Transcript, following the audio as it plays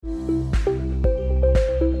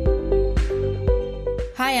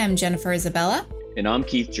Hi, I'm Jennifer Isabella. And I'm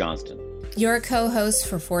Keith Johnston. You're a co-host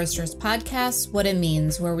for Forrester's podcast, What It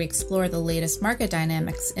Means, where we explore the latest market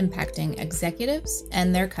dynamics impacting executives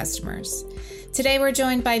and their customers. Today, we're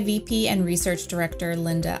joined by VP and Research Director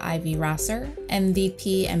Linda Ivy Rosser and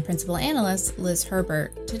VP and Principal Analyst Liz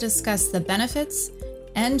Herbert to discuss the benefits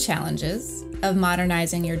and challenges of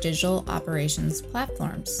modernizing your digital operations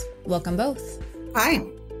platforms. Welcome both. Hi.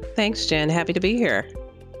 Thanks, Jen. Happy to be here.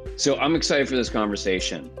 So I'm excited for this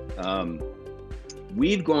conversation.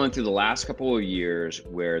 We've gone through the last couple of years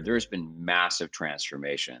where there's been massive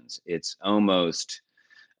transformations. It's almost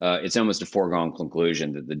a foregone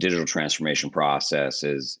conclusion that the digital transformation process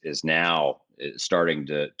is now starting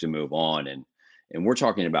to move on, and we're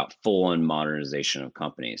talking about full-on modernization of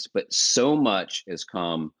companies. But so much has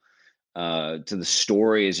come to the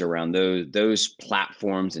stories around those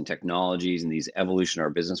platforms and technologies and these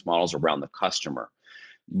evolutionary business models around the customer.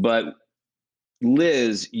 But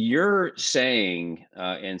Liz, you're saying,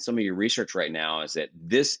 and some of your research right now is that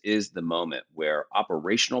this is the moment where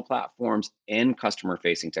operational platforms and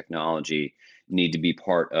customer-facing technology need to be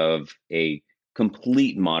part of a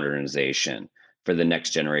complete modernization for the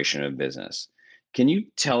next generation of business. Can you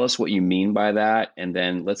tell us what you mean by that? And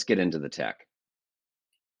then let's get into the tech.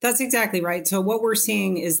 That's exactly right. So what we're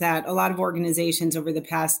seeing is that a lot of organizations over the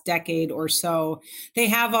past decade or so, they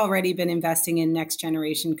have already been investing in next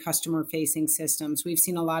generation customer facing systems. We've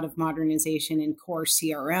seen a lot of modernization in core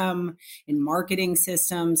CRM, in marketing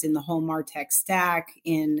systems, in the whole MarTech stack,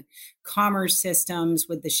 in commerce systems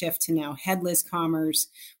with the shift to now headless commerce.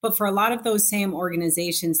 But for a lot of those same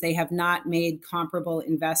organizations, they have not made comparable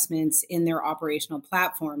investments in their operational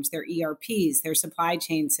platforms, their ERPs, their supply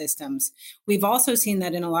chain systems. We've also seen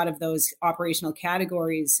that in a lot of those operational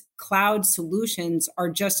categories, cloud solutions are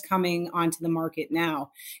just coming onto the market now.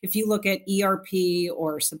 If you look at ERP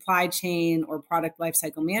or supply chain or product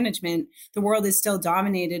lifecycle management, the world is still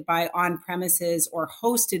dominated by on-premises or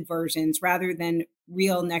hosted versions rather than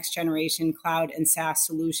real next generation cloud and SaaS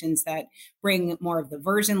solutions that bring more of the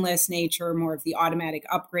versionless nature, more of the automatic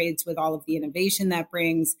upgrades with all of the innovation that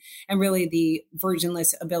brings, and really the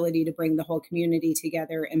versionless ability to bring the whole community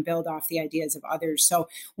together and build off the ideas of others. So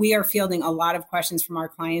we are fielding a lot of questions from our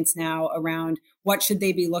clients now around what should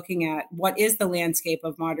they be looking at? What is the landscape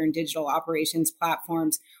of modern digital operations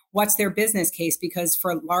platforms? What's their business case? Because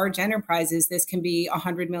for large enterprises, this can be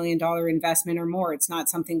 $100 million investment or more. It's not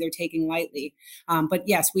something they're taking lightly. But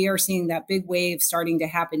yes, we are seeing that big wave starting to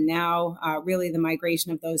happen now, really the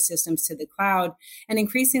migration of those systems to the cloud. And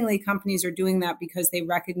increasingly, companies are doing that because they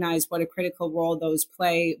recognize what a critical role those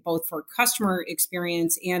play, both for customer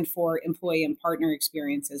experience and for employee and partner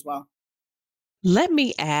experience as well. Let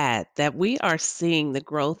me add that we are seeing the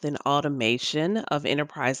growth in automation of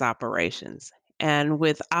enterprise operations. And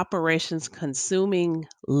with operations consuming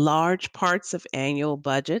large parts of annual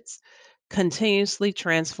budgets, continuously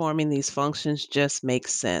transforming these functions just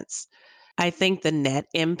makes sense. I think the net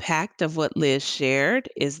impact of what Liz shared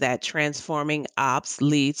is that transforming ops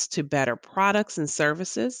leads to better products and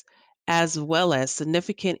services, as well as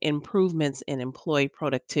significant improvements in employee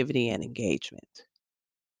productivity and engagement.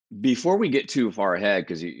 Before we get too far ahead,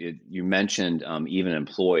 because you mentioned even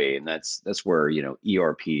employee, and that's where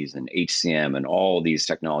ERPs and HCM and all these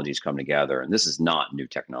technologies come together, and this is not new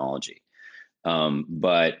technology.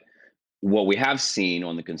 But what we have seen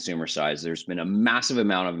on the consumer side is there's been a massive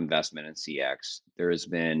amount of investment in CX. There has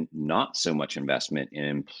been not so much investment in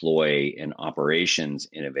employee and operations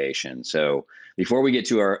innovation. So before we get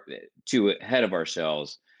too ahead of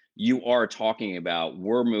ourselves, you are talking about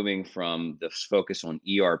we're moving from the focus on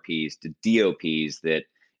ERPs to DOPs that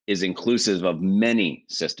is inclusive of many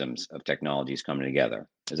systems of technologies coming together.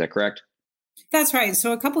 Is that correct? That's right.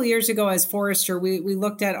 So a couple of years ago as Forrester, we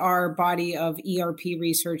looked at our body of ERP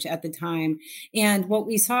research at the time. And what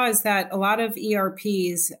we saw is that a lot of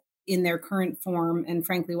ERPs in their current form, and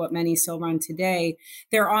frankly, what many still run today,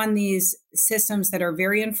 they're on these systems that are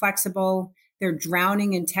very inflexible. They're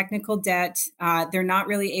drowning in technical debt. They're not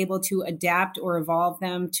really able to adapt or evolve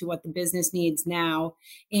them to what the business needs now.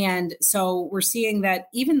 And so we're seeing that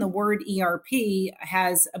even the word ERP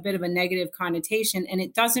has a bit of a negative connotation, and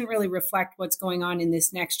it doesn't really reflect what's going on in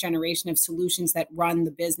this next generation of solutions that run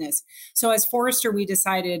the business. So as Forrester, we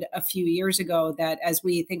decided a few years ago that as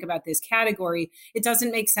we think about this category, it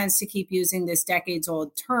doesn't make sense to keep using this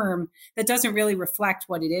decades-old term that doesn't really reflect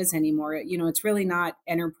what it is anymore. It's really not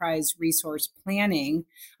enterprise resource planning.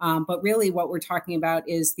 But really, what we're talking about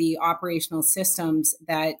is the operational systems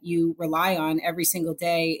that you rely on every single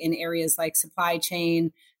day in areas like supply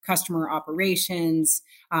chain, customer operations,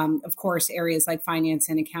 of course, areas like finance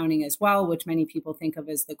and accounting as well, which many people think of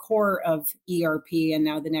as the core of ERP and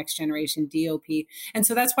now the next generation DOP. And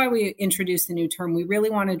so that's why we introduced the new term. We really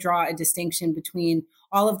want to draw a distinction between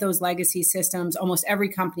all of those legacy systems almost every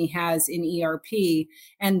company has in ERP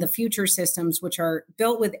and the future systems, which are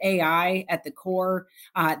built with AI at the core.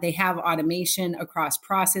 They have automation across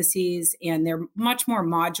processes, and they're much more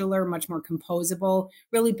modular, much more composable,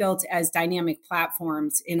 really built as dynamic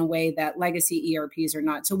platforms in a way that legacy ERPs are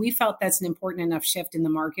not. So we felt that's an important enough shift in the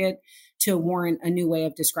market to warrant a new way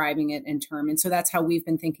of describing it in term. And so that's how we've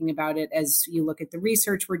been thinking about it as you look at the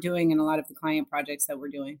research we're doing and a lot of the client projects that we're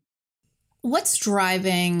doing. What's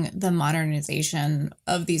driving the modernization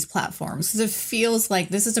of these platforms? Because it feels like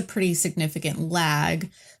this is a pretty significant lag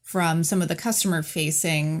from some of the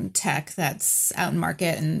customer-facing tech that's out in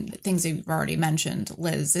market and things that you've already mentioned,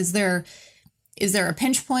 Liz. Is there a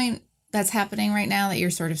pinch point that's happening right now that you're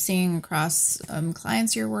sort of seeing across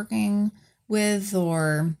clients you're working with,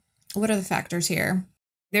 or what are the factors here?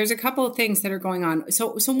 There's a couple of things that are going on.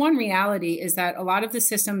 So one reality is that a lot of the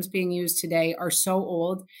systems being used today are so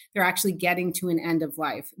old, they're actually getting to an end of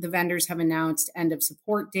life. The vendors have announced end of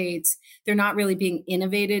support dates. They're not really being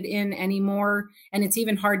innovated in anymore. And it's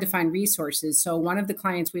even hard to find resources. So one of the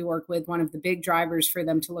clients we work with, one of the big drivers for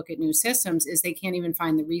them to look at new systems is they can't even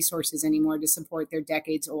find the resources anymore to support their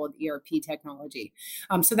decades old ERP technology.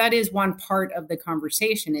 So that is one part of the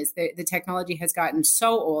conversation is that the technology has gotten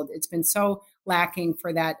so old. It's been so lacking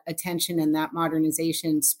for that attention and that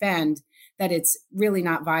modernization spend that it's really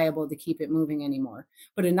not viable to keep it moving anymore.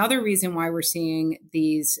 But another reason why we're seeing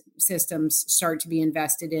these systems start to be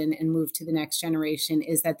invested in and move to the next generation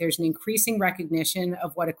is that there's an increasing recognition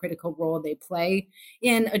of what a critical role they play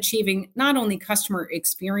in achieving not only customer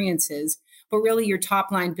experiences, but really your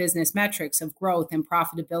top line business metrics of growth and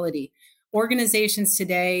profitability. Organizations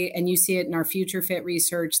today, and you see it in our Future Fit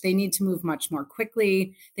research, they need to move much more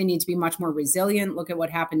quickly. They need to be much more resilient. Look at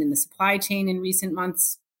what happened in the supply chain in recent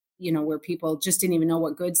months, where people just didn't even know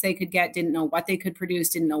what goods they could get, didn't know what they could produce,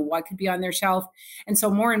 didn't know what could be on their shelf. And so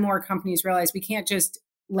more and more companies realize we can't just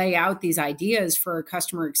lay out these ideas for a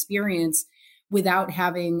customer experience without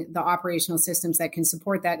having the operational systems that can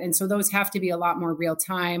support that. And so those have to be a lot more real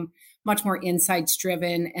time, much more insights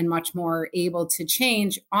driven, and much more able to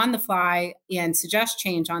change on the fly and suggest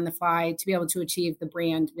change on the fly to be able to achieve the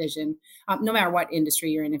brand vision, no matter what industry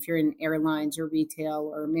you're in, if you're in airlines or retail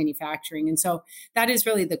or manufacturing. And so that is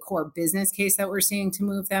really the core business case that we're seeing to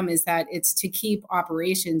move them, is that it's to keep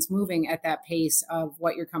operations moving at that pace of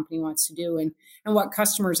what your company wants to do and what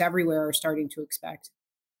customers everywhere are starting to expect.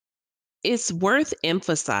 It's worth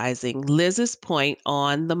emphasizing Liz's point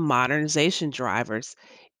on the modernization drivers.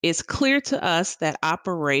 It's clear to us that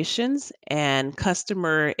operations and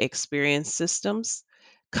customer experience systems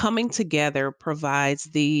coming together provides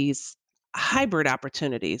these hybrid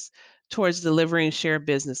opportunities towards delivering shared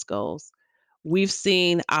business goals. We've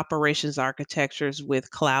seen operations architectures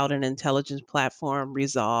with cloud and intelligence platform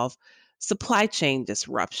resolve supply chain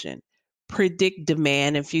disruption, predict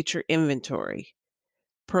demand and future inventory,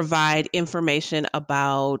 provide information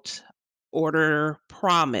about order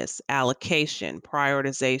promise, allocation,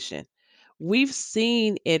 prioritization. We've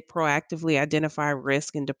seen it proactively identify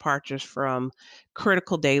risk and departures from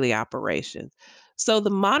critical daily operations. So, the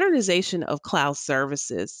modernization of cloud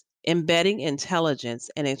services, embedding intelligence,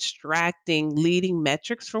 and extracting leading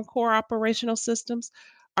metrics from core operational systems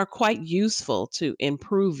are quite useful to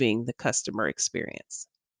improving the customer experience.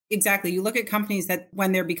 Exactly. You look at companies that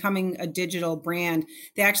when they're becoming a digital brand,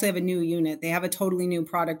 they actually have a new unit. They have a totally new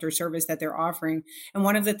product or service that they're offering. And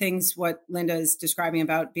one of the things what Linda is describing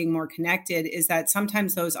about being more connected is that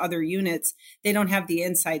sometimes those other units, they don't have the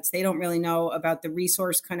insights. They don't really know about the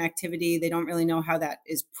resource connectivity. They don't really know how that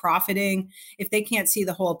is profiting. If they can't see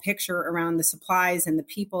the whole picture around the supplies and the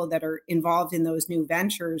people that are involved in those new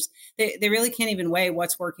ventures, they really can't even weigh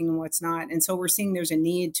what's working and what's not. And so we're seeing there's a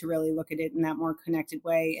need to really look at it in that more connected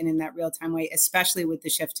way and in that real-time way, especially with the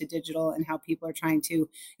shift to digital and how people are trying to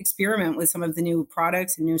experiment with some of the new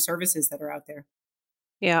products and new services that are out there.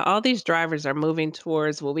 Yeah, all these drivers are moving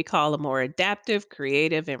towards what we call a more adaptive,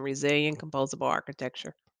 creative, and resilient composable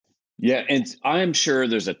architecture. Yeah, and I'm sure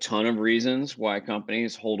there's a ton of reasons why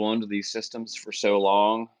companies hold on to these systems for so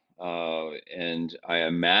long. And I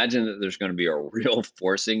imagine that there's going to be a real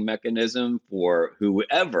forcing mechanism for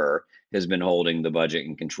whoever has been holding the budget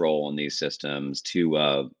and control on these systems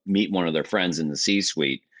to meet one of their friends in the C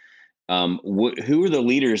suite Who are the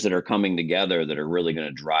leaders that are coming together that are really going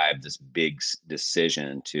to drive this big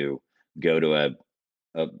decision to go to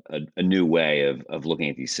a new way of looking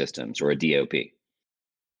at these systems, or a DOP?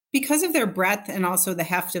 Because of their breadth and also the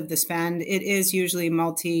heft of the spend, it is usually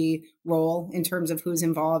multi-role in terms of who's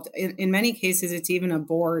involved. In many cases, it's even a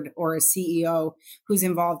board or a CEO who's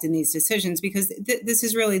involved in these decisions, because this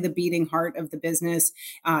is really the beating heart of the business.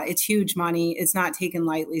 It's huge money. It's not taken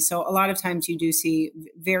lightly. So a lot of times you do see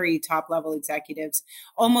very top level executives.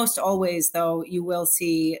 Almost always, though, you will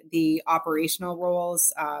see the operational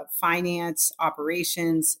roles, finance,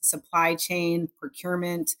 operations, supply chain,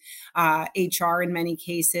 procurement, HR in many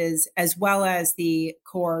cases, as well as the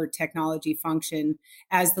core technology function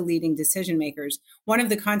as the leading decision makers. One of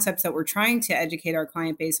the concepts that we're trying to educate our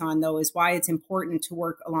client base on, though, is why it's important to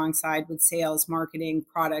work alongside with sales, marketing,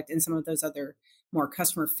 product, and some of those other more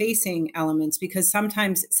customer facing elements, because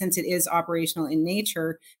sometimes, since it is operational in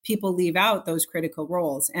nature, people leave out those critical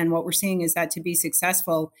roles. And what we're seeing is that to be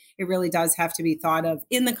successful, it really does have to be thought of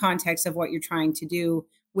in the context of what you're trying to do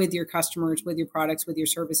with your customers, with your products, with your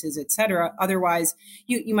services, et cetera. Otherwise,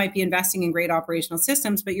 you might be investing in great operational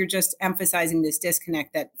systems, but you're just emphasizing this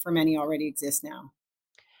disconnect that for many already exists now.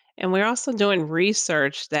 And we're also doing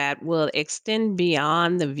research that will extend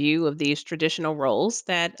beyond the view of these traditional roles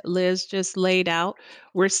that Liz just laid out.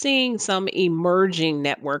 We're seeing some emerging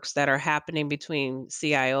networks that are happening between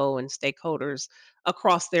CIO and stakeholders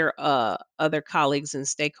across their other colleagues and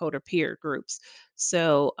stakeholder peer groups.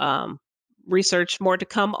 So, research more to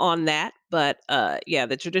come on that. But yeah,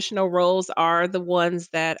 the traditional roles are the ones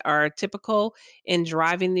that are typical in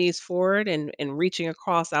driving these forward and reaching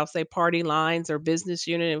across, I'll say, party lines or business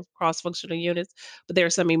unit and cross-functional units. But there are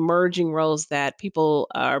some emerging roles that people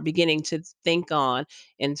are beginning to think on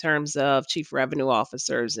in terms of chief revenue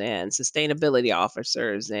officers and sustainability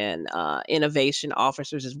officers and innovation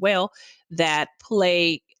officers as well, that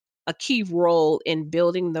play a key role in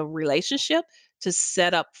building the relationship to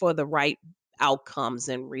set up for the right outcomes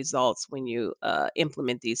and results when you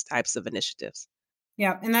implement these types of initiatives.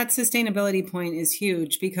 Yeah, and that sustainability point is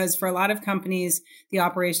huge, because for a lot of companies, the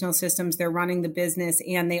operational systems, they're running the business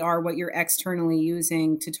and they are what you're externally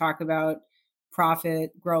using to talk about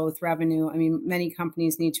profit, growth, revenue. I mean, many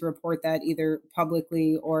companies need to report that either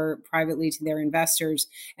publicly or privately to their investors.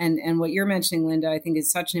 And what you're mentioning, Linda, I think is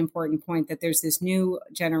such an important point, that there's this new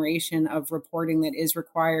generation of reporting that is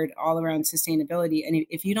required all around sustainability. And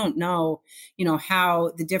if you don't know,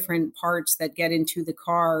 how the different parts that get into the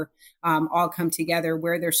car all come together,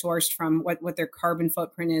 where they're sourced from, what their carbon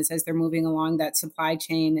footprint is as they're moving along that supply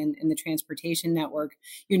chain and the transportation network,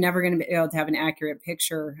 you're never going to be able to have an accurate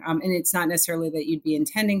picture. And it's not necessarily that you'd be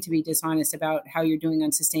intending to be dishonest about how you're doing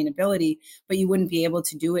on sustainability, but you wouldn't be able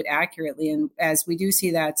to do it accurately. And as we do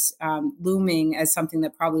see that's looming as something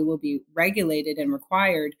that probably will be regulated and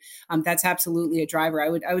required, that's absolutely a driver.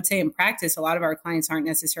 I would say in practice, a lot of our clients aren't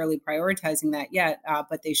necessarily prioritizing that yet,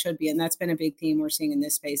 but they should be. And that's been a big theme we're seeing in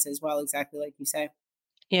this space as well, exactly like you say.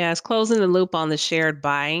 Yeah, it's closing the loop on the shared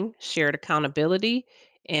buying, shared accountability,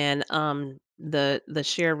 and the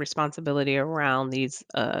shared responsibility around these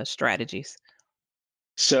strategies.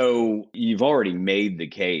 So you've already made the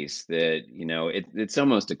case that, it's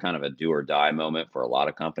almost a kind of a do or die moment for a lot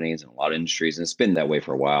of companies and a lot of industries, and it's been that way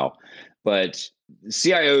for a while. But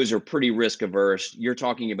CIOs are pretty risk averse. You're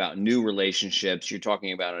talking about new relationships. You're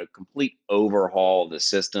talking about a complete overhaul of the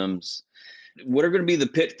systems. What are going to be the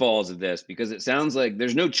pitfalls of this? Because it sounds like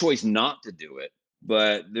there's no choice not to do it,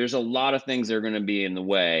 but there's a lot of things that are going to be in the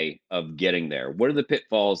way of getting there. What are the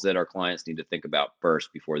pitfalls that our clients need to think about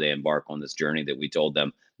first before they embark on this journey that we told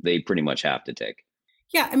them they pretty much have to take?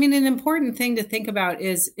 Yeah, I mean, an important thing to think about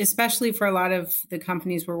is, especially for a lot of the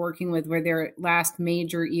companies we're working with, where their last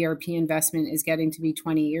major ERP investment is getting to be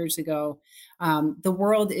 20 years ago, the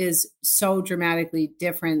world is so dramatically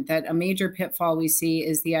different that a major pitfall we see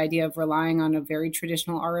is the idea of relying on a very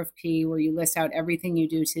traditional RFP where you list out everything you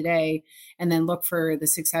do today and then look for the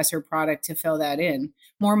successor product to fill that in.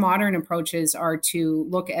 More modern approaches are to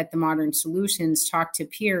look at the modern solutions, talk to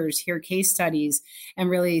peers, hear case studies, and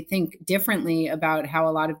really think differently about how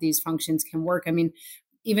a lot of these functions can work. I mean,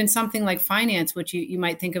 even something like finance, which you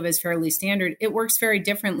might think of as fairly standard, it works very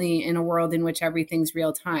differently in a world in which everything's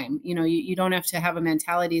real time. You don't have to have a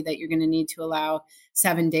mentality that you're going to need to allow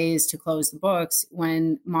 7 days to close the books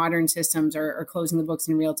when modern systems are closing the books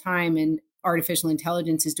in real time, and artificial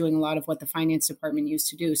intelligence is doing a lot of what the finance department used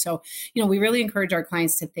to do. So, we really encourage our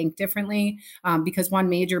clients to think differently, because one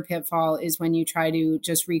major pitfall is when you try to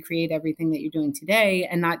just recreate everything that you're doing today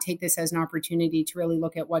and not take this as an opportunity to really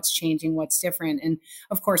look at what's changing, what's different. And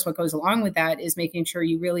of course, what goes along with that is making sure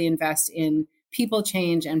you really invest in people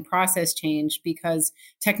change and process change, because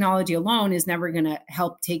technology alone is never going to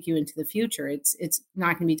help take you into the future. It's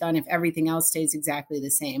not going to be done if everything else stays exactly the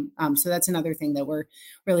same. So that's another thing that we're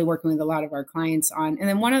really working with a lot of our clients on. And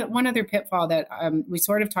then one other pitfall that we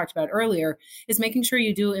sort of talked about earlier is making sure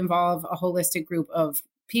you do involve a holistic group of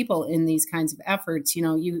people in these kinds of efforts.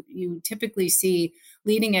 You typically see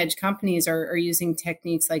leading edge companies are using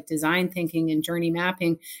techniques like design thinking and journey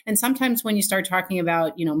mapping. And sometimes when you start talking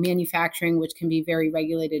about, manufacturing, which can be very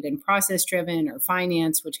regulated and process driven, or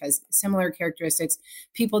finance, which has similar characteristics,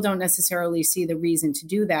 people don't necessarily see the reason to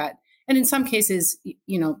do that. And in some cases,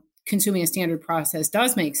 consuming a standard process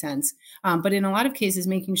does make sense. But in a lot of cases,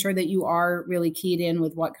 making sure that you are really keyed in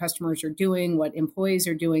with what customers are doing, what employees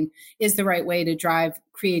are doing, is the right way to drive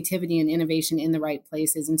creativity and innovation in the right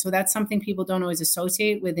places. And so that's something people don't always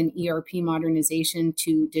associate with an ERP modernization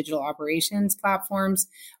to digital operations platforms,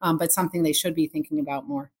 but something they should be thinking about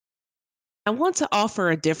more. I want to offer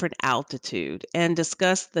a different altitude and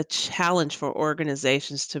discuss the challenge for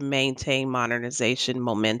organizations to maintain modernization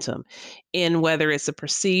momentum in whether it's a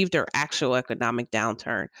perceived or actual economic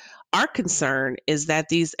downturn. Our concern is that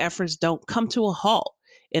these efforts don't come to a halt,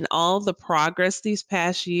 and all the progress these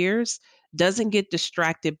past years doesn't get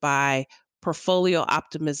distracted by portfolio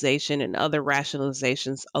optimization and other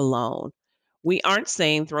rationalizations alone. We aren't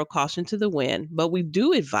saying throw caution to the wind, but we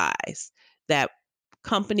do advise that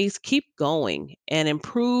companies keep going and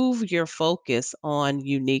improve your focus on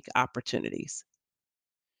unique opportunities.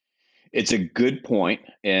 It's a good point.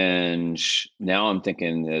 And now I'm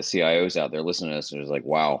thinking the CIOs out there listening to us are like,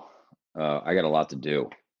 wow, I got a lot to do.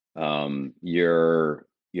 You're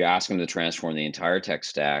asking them to transform the entire tech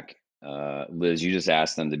stack. Liz, you just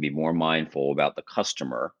asked them to be more mindful about the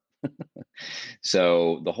customer.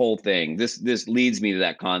 So the whole thing, this leads me to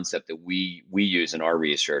that concept that we use in our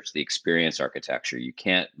research, the experience architecture. You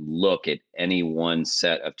can't look at any one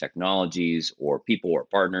set of technologies or people or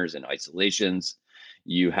partners in isolations.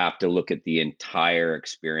 You have to look at the entire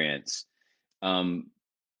experience. Can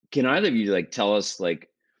either of you tell us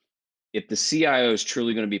if the CIO is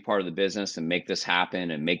truly going to be part of the business and make this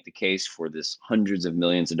happen and make the case for this hundreds of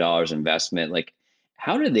millions of dollars investment,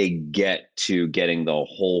 how do they get to getting the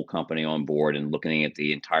whole company on board and looking at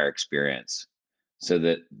the entire experience so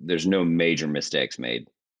that there's no major mistakes made?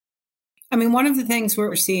 I mean, one of the things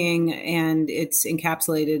we're seeing, and it's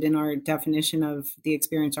encapsulated in our definition of the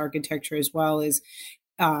experience architecture as well, is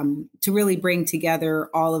to really bring together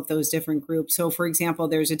all of those different groups. So, for example,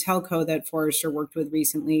 there's a telco that Forrester worked with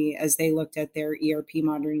recently as they looked at their ERP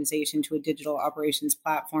modernization to a digital operations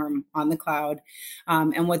platform on the cloud.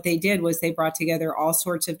 And what they did was they brought together all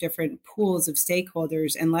sorts of different pools of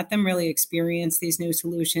stakeholders and let them really experience these new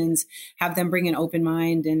solutions, have them bring an open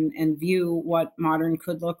mind and view what modern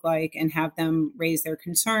could look like, and have them raise their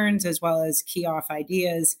concerns as well as key off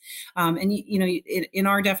ideas. In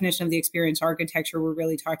our definition of the experience architecture, we're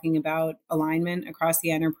really talking about alignment across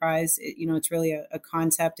the enterprise. It's really a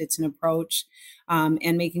concept, it's an approach,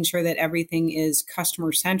 and making sure that everything is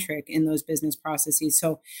customer centric in those business processes.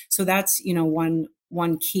 So that's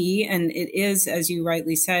one key, and it is, as you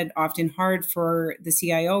rightly said, often hard for the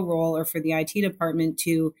CIO role or for the IT department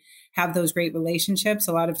to have those great relationships.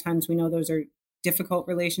 A lot of times we know those are difficult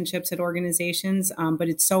relationships at organizations, but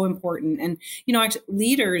it's so important. And, actually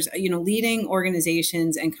leaders, leading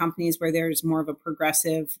organizations and companies where there's more of a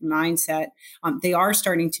progressive mindset, they are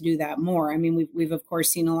starting to do that more. I mean, we've of course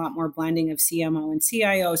seen a lot more blending of CMO and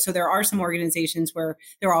CIO. So there are some organizations where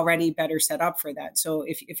they're already better set up for that. So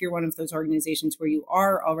if you're one of those organizations where you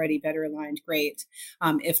are already better aligned, great.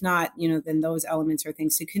 If not, then those elements are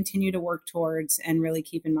things to continue to work towards and really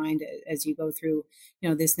keep in mind as you go through,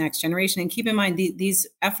 this next generation. And keep in mind, these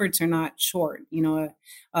efforts are not short.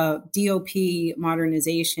 A DOP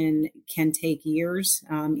modernization can take years.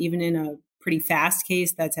 Even in a pretty fast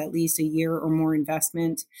case, that's at least a year or more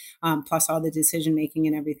investment, plus all the decision making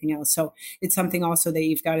and everything else. So it's something also that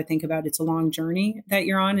you've got to think about. It's a long journey that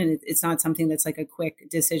you're on, and it's not something that's like a quick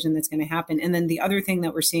decision that's going to happen. And then the other thing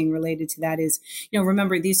that we're seeing related to that is,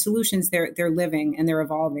 remember, these solutions, they're living and they're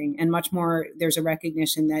evolving, and much more, there's a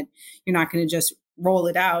recognition that you're not going to just roll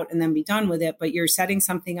it out and then be done with it, but you're setting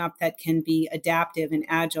something up that can be adaptive and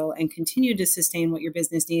agile and continue to sustain what your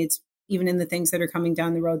business needs, even in the things that are coming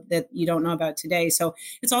down the road that you don't know about today. So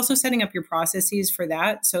it's also setting up your processes for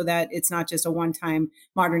that, so that it's not just a one-time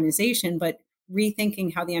modernization, but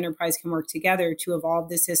rethinking how the enterprise can work together to evolve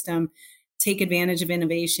the system, take advantage of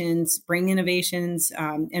innovations, bring innovations,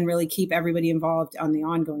 and really keep everybody involved on the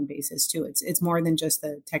ongoing basis too. It's more than just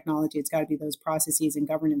the technology. It's got to be those processes and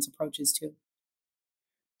governance approaches too.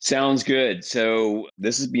 Sounds good. So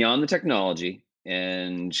this is beyond the technology.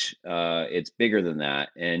 and it's bigger than that.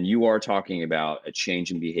 And you are talking about a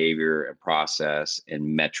change in behavior and process and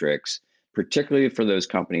metrics, particularly for those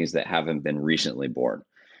companies that haven't been recently born.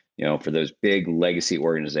 For those big legacy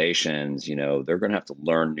organizations, they're going to have to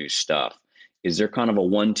learn new stuff. Is there kind of a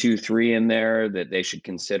 1, 2, 3 in there that they should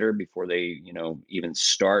consider before they, even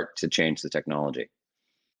start to change the technology?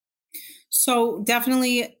 So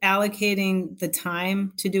definitely allocating the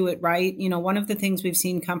time to do it right. One of the things we've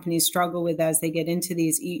seen companies struggle with as they get into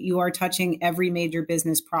these, you are touching every major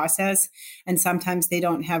business process, and sometimes they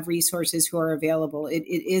don't have resources who are available. It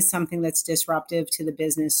is something that's disruptive to the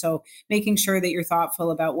business. So making sure that you're thoughtful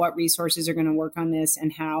about what resources are going to work on this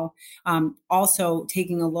and how. Also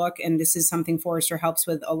taking a look, and this is something Forrester helps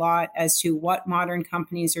with a lot, as to what modern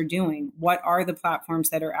companies are doing. What are the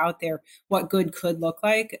platforms that are out there? What good could look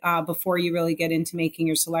like before you really get into making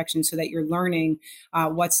your selection, so that you're learning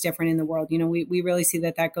what's different in the world. We really see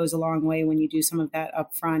that goes a long way when you do some of that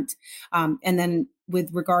up front. And then with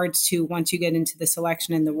regards to once you get into the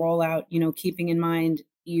selection and the rollout, keeping in mind,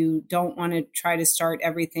 you don't want to try to start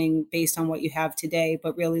everything based on what you have today,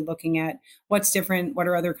 but really looking at what's different, what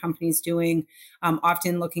are other companies doing,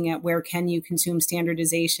 often looking at where can you consume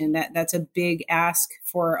standardization. That's a big ask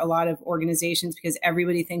for a lot of organizations, because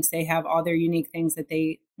everybody thinks they have all their unique things that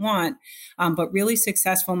they want. But really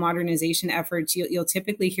successful modernization efforts, you'll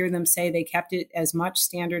typically hear them say they kept it as much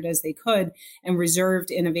standard as they could and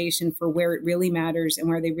reserved innovation for where it really matters and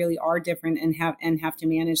where they really are different and have to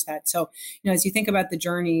manage that. So, as you think about the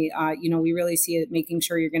journey, we really see it making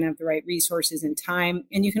sure you're going to have the right resources and time,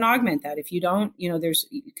 and you can augment that. If you don't, there's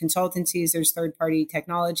consultancies, there's third-party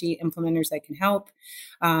technology implementers that can help.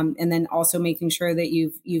 And then also making sure that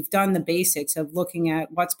you've done the basics of looking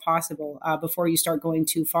at what's possible before you start going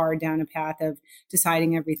too far down a path of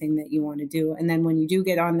deciding everything that you want to do. And then when you do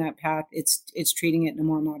get on that path, it's treating it in a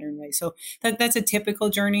more modern way. So that's a typical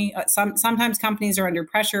journey. Sometimes companies are under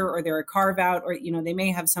pressure, or they're a carve out, or they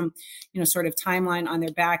may have some sort of timeline on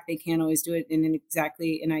their back. They can't always do it in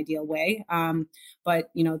exactly an ideal way.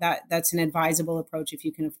 But that's an advisable approach if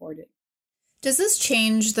you can afford it. Does this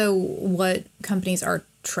change, though, what companies are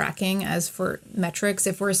tracking as for metrics?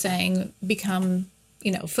 If we're saying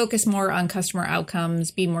focus more on customer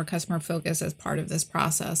outcomes, be more customer focused as part of this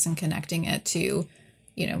process, and connecting it to,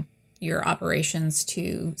 your operations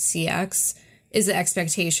to CX, is the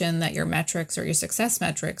expectation that your metrics or your success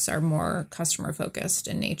metrics are more customer focused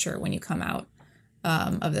in nature when you come out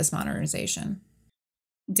of this modernization?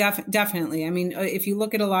 Definitely. I mean, if you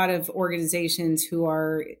look at a lot of organizations who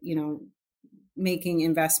are, making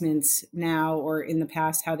investments now or in the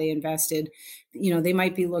past, how they invested, they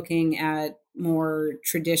might be looking at more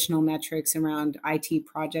traditional metrics around IT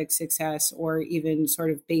project success, or even sort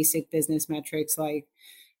of basic business metrics like,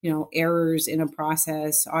 errors in a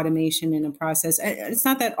process, automation in a process. It's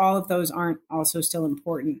not that all of those aren't also still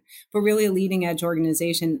important, but really a leading edge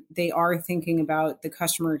organization, they are thinking about the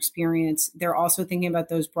customer experience. They're also thinking about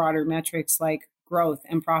those broader metrics like growth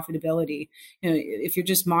and profitability. If you're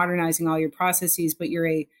just modernizing all your processes, but you're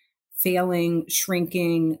a failing,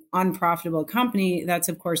 shrinking, unprofitable company, that's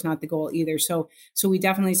of course not the goal either. So we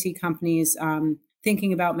definitely see companies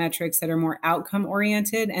thinking about metrics that are more outcome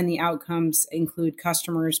oriented, and the outcomes include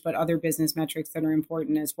customers, but other business metrics that are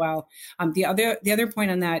important as well. The other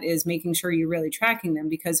point on that is making sure you're really tracking them,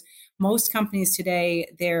 because most companies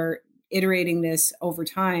today, they're iterating this over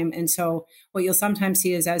time. And so what you'll sometimes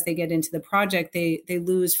see is as they get into the project, they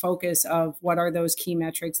lose focus of what are those key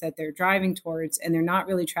metrics that they're driving towards, and they're not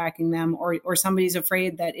really tracking them, or somebody's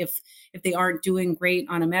afraid that if they aren't doing great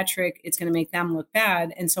on a metric, it's going to make them look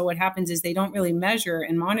bad. And so what happens is they don't really measure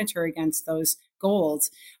and monitor against those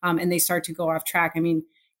goals, and they start to go off track. I mean,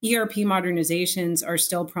 ERP modernizations are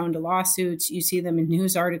still prone to lawsuits. You see them in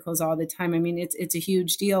news articles all the time. I mean, it's a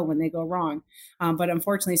huge deal when they go wrong. But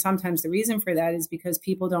unfortunately, sometimes the reason for that is because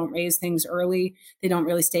people don't raise things early. They don't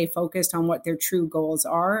really stay focused on what their true goals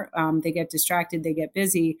are. They get distracted, they get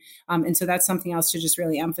busy. And so that's something else to just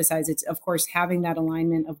really emphasize. It's, of course, having that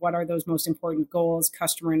alignment of what are those most important goals,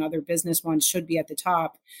 customer and other business ones should be at the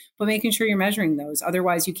top, but making sure you're measuring those.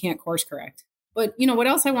 Otherwise, you can't course correct. But, what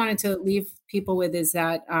else I wanted to leave people with is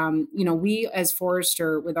that, we as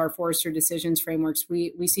Forrester, with our Forrester Decisions frameworks,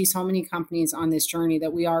 we see so many companies on this journey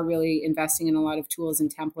that we are really investing in a lot of tools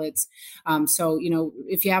and templates. So,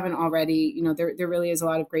 if you haven't already, there really is a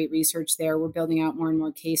lot of great research there. We're building out more and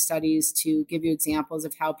more case studies to give you examples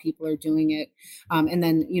of how people are doing it. And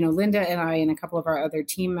then, Linda and I and a couple of our other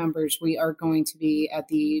team members, we are going to be at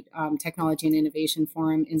the Technology and Innovation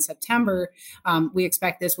Forum in September. We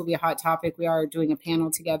expect this will be a hot topic. We are are doing a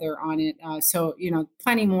panel together on it. So,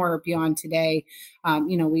 plenty more beyond today.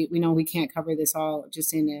 We know we can't cover this all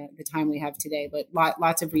just in the time we have today, but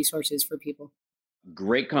lots of resources for people.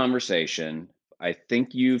 Great conversation. I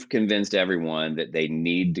think you've convinced everyone that they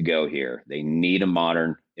need to go here. They need a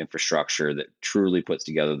modern infrastructure that truly puts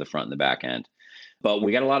together the front and the back end. But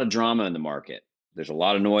we got a lot of drama in the market. There's a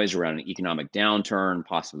lot of noise around an economic downturn,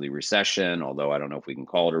 possibly recession, although I don't know if we can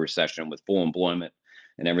call it a recession with full employment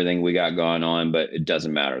and everything we got going on, but it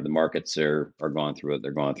doesn't matter. The markets are going through what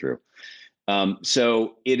they're going through.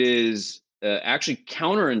 So it is actually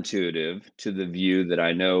counterintuitive to the view that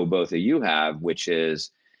I know both of you have, which is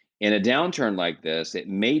in a downturn like this, it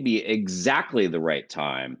may be exactly the right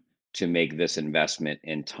time to make this investment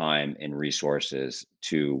in time and resources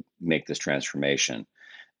to make this transformation.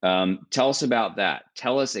 Tell us about that.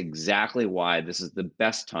 Tell us exactly why this is the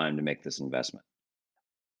best time to make this investment.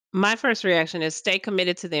 My first reaction is stay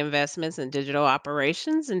committed to the investments in digital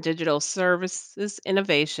operations and digital services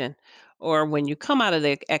innovation. Or when you come out of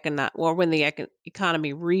the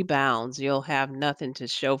economy rebounds, you'll have nothing to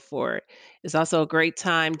show for it. It's also a great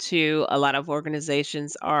time to a lot of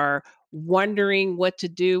organizations are wondering what to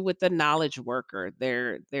do with the knowledge worker.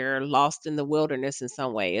 They're lost in the wilderness in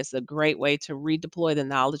some way. It's a great way to redeploy the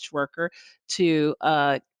knowledge worker to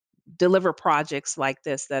deliver projects like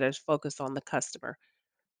this that is focused on the customer.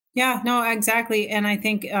 Yeah, no, exactly. And I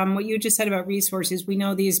think what you just said about resources, we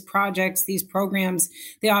know these projects, these programs,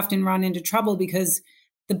 they often run into trouble because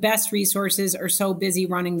the best resources are so busy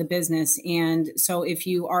running the business. And so if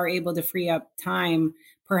you are able to free up time,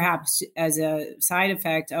 perhaps as a side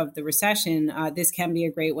effect of the recession, this can be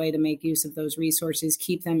a great way to make use of those resources,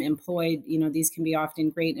 keep them employed. These can be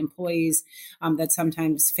often great employees that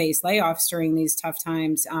sometimes face layoffs during these tough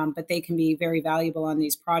times, but they can be very valuable on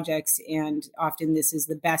these projects. And often this is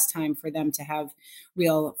the best time for them to have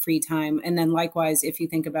real free time. And then likewise, if you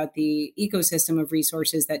think about the ecosystem of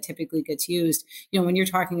resources that typically gets used, when you're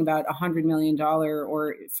talking about $100 million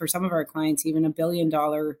or for some of our clients, even $1 billion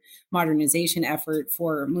modernization effort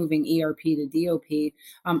for moving ERP to DOP,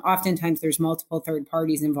 oftentimes there's multiple third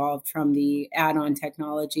parties involved, from the add-on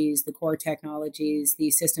technologies, the core technologies, the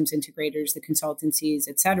systems integrators, the consultancies,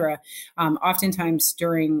 et cetera. Oftentimes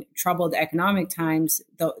during troubled economic times,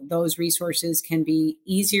 those resources can be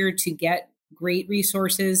easier to get great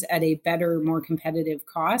resources at a better, more competitive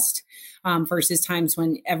cost versus times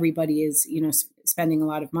when everybody is, spending a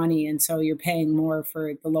lot of money. And so you're paying more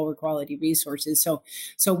for the lower quality resources.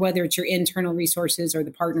 So whether it's your internal resources or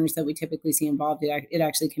the partners that we typically see involved, it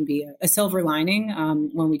actually can be a silver lining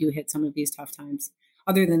when we do hit some of these tough times.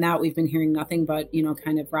 Other than that, we've been hearing nothing but,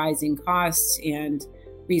 kind of rising costs and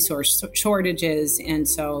resource shortages. And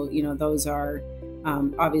so, those are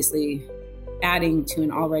obviously adding to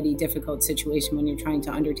an already difficult situation when you're trying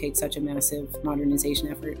to undertake such a massive modernization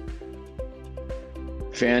effort.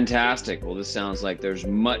 Fantastic. Well, this sounds like there's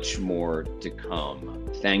much more to come.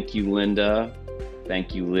 Thank you, Linda.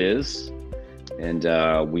 Thank you, Liz. And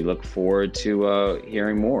we look forward to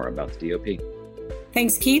hearing more about the DOP.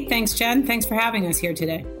 Thanks, Keith. Thanks, Jen. Thanks for having us here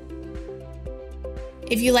today.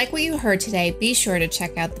 If you like what you heard today, be sure to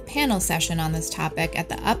check out the panel session on this topic at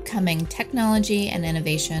the upcoming Technology and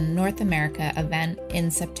Innovation North America event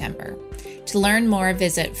in September. To learn more,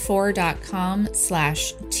 visit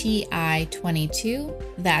forr.com/TI22.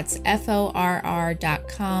 That's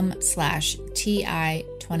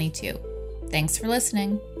FORR.com/TI22. Thanks for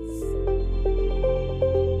listening.